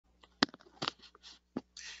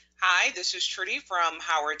Hi, this is Trudy from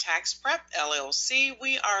Howard Tax Prep LLC.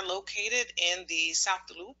 We are located in the South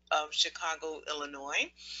Loop of Chicago,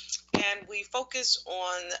 Illinois, and we focus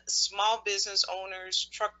on small business owners,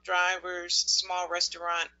 truck drivers, small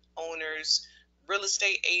restaurant owners, real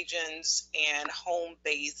estate agents, and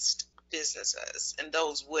home-based businesses, and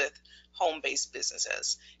those with home-based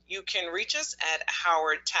businesses. You can reach us at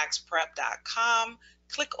howardtaxprep.com.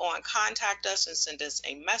 Click on contact us and send us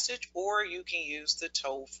a message, or you can use the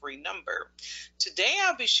toll-free number. Today,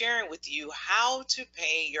 I'll be sharing with you how to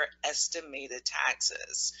pay your estimated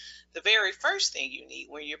taxes. The very first thing you need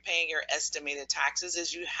when you're paying your estimated taxes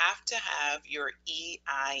is you have to have your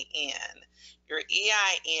EIN. Your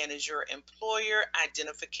EIN is your employer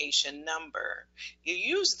identification number. You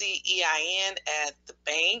use the EIN at the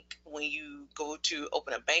bank when you go to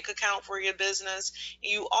open a bank account for your business.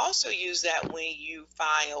 You also use that when you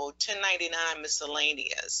file 1099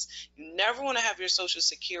 miscellaneous. You never want to have your social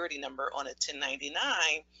security number on a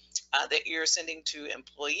 1099 that you're sending to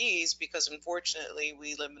employees, because unfortunately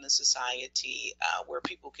we live in a society where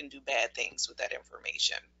people can do bad things with that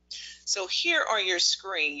information. So here on your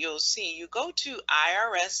screen, you'll see you go to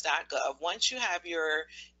irs.gov once you have your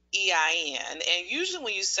EIN, and usually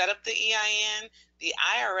when you set up the EIN, the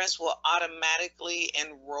IRS will automatically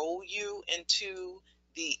enroll you into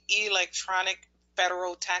the electronic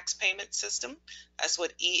federal tax payment system. That's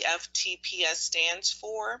what EFTPS stands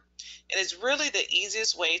for. And it's really the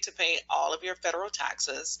easiest way to pay all of your federal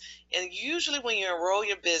taxes. And usually when you enroll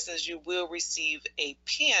your business, you will receive a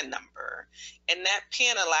PIN number. And that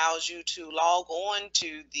PIN allows you to log on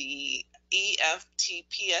to the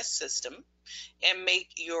EFTPS system and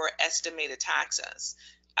make your estimated taxes.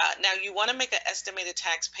 Now, you want to make an estimated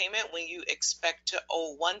tax payment when you expect to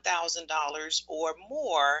owe $1,000 or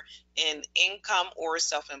more in income or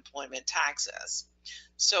self-employment taxes.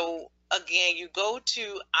 So again, you go to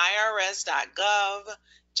irs.gov,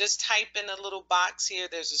 just type in a little box here.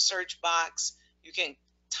 There's a search box. You can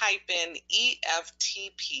type in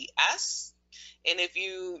EFTPS. And if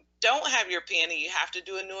you don't have your PIN and you have to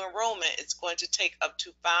do a new enrollment, it's going to take up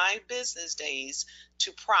to 5 business days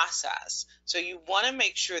to process. So you want to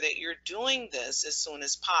make sure that you're doing this as soon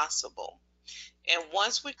as possible. And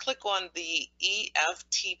once we click on the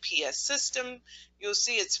EFTPS system, you'll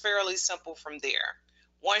see it's fairly simple from there.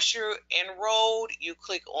 Once you're enrolled, you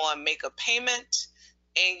click on make a payment,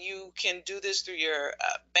 and you can do this through your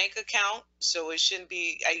bank account. So it shouldn't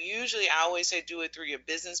be, I always say do it through your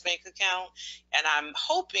business bank account. And I'm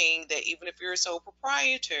hoping that even if you're a sole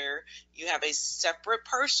proprietor, you have a separate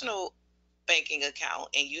personal banking account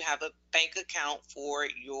and you have a bank account for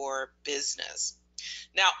your business.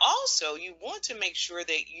 Now, also, you want to make sure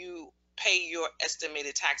that you pay your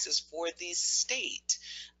estimated taxes for the state,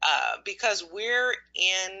 because we're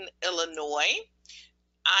in Illinois.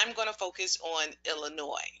 I'm going to focus on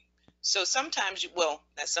Illinois. So sometimes, well,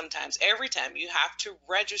 not sometimes, every time you have to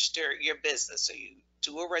register your business. So you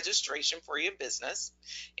do a registration for your business.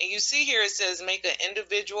 And you see here it says make an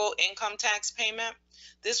individual income tax payment.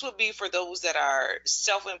 This would be for those that are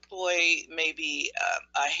self-employed, maybe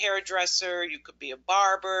a hairdresser, you could be a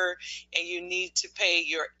barber, and you need to pay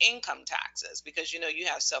your income taxes because you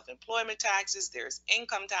have self-employment taxes, there's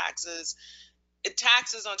income taxes,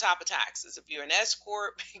 taxes on top of taxes. If you're an S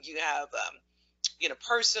corp, you have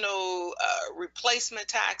personal replacement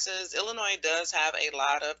taxes. Illinois does have a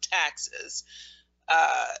lot of taxes.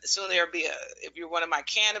 So there'll be if you're one of my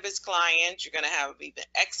cannabis clients, you're going to have even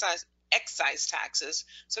excise taxes.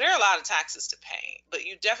 So there are a lot of taxes to pay, but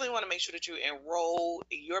you definitely want to make sure that you enroll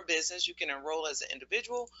your business. You can enroll as an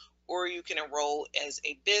individual or you can enroll as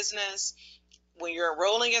a business. When you're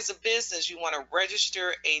enrolling as a business, you want to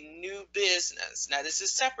register a new business. Now, this is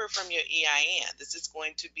separate from your EIN. This is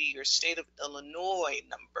going to be your state of Illinois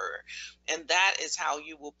number, and that is how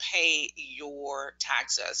you will pay your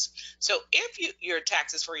taxes. So if your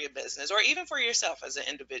taxes for your business or even for yourself as an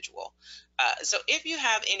individual. So if you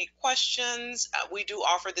have any questions, we do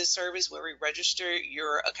offer this service where we register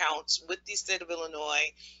your accounts with the state of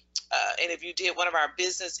Illinois. And if you did one of our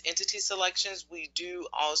business entity selections, we do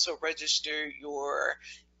also register your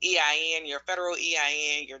EIN, your federal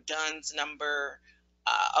EIN, your DUNS number,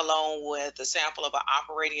 along with a sample of an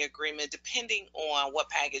operating agreement, depending on what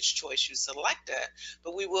package choice you selected.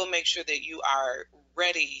 But we will make sure that you are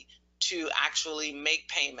ready to actually make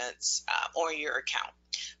payments on your account.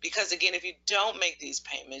 Because again, if you don't make these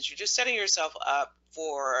payments, you're just setting yourself up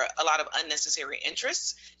for a lot of unnecessary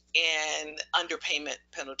interest and underpayment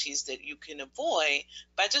penalties that you can avoid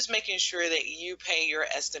by just making sure that you pay your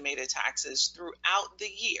estimated taxes throughout the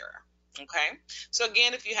year. Okay, so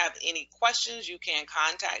again, if you have any questions, you can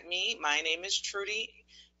contact me. My name is Trudy,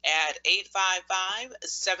 at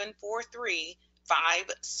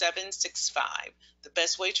 855-743-5765. The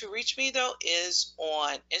best way to reach me, though, is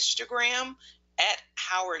on Instagram at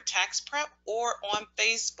Howard Tax Prep or on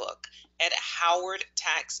Facebook at Howard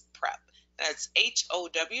Tax Prep. That's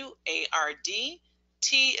HOWARD.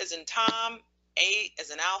 T as in Tom, A as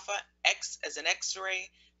in Alpha, X as in X-ray,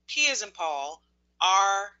 P as in Paul,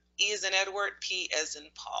 R, E as in Edward, P as in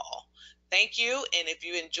Paul. Thank you, and if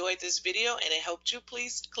you enjoyed this video and it helped you,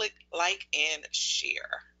 please click like and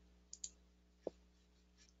share.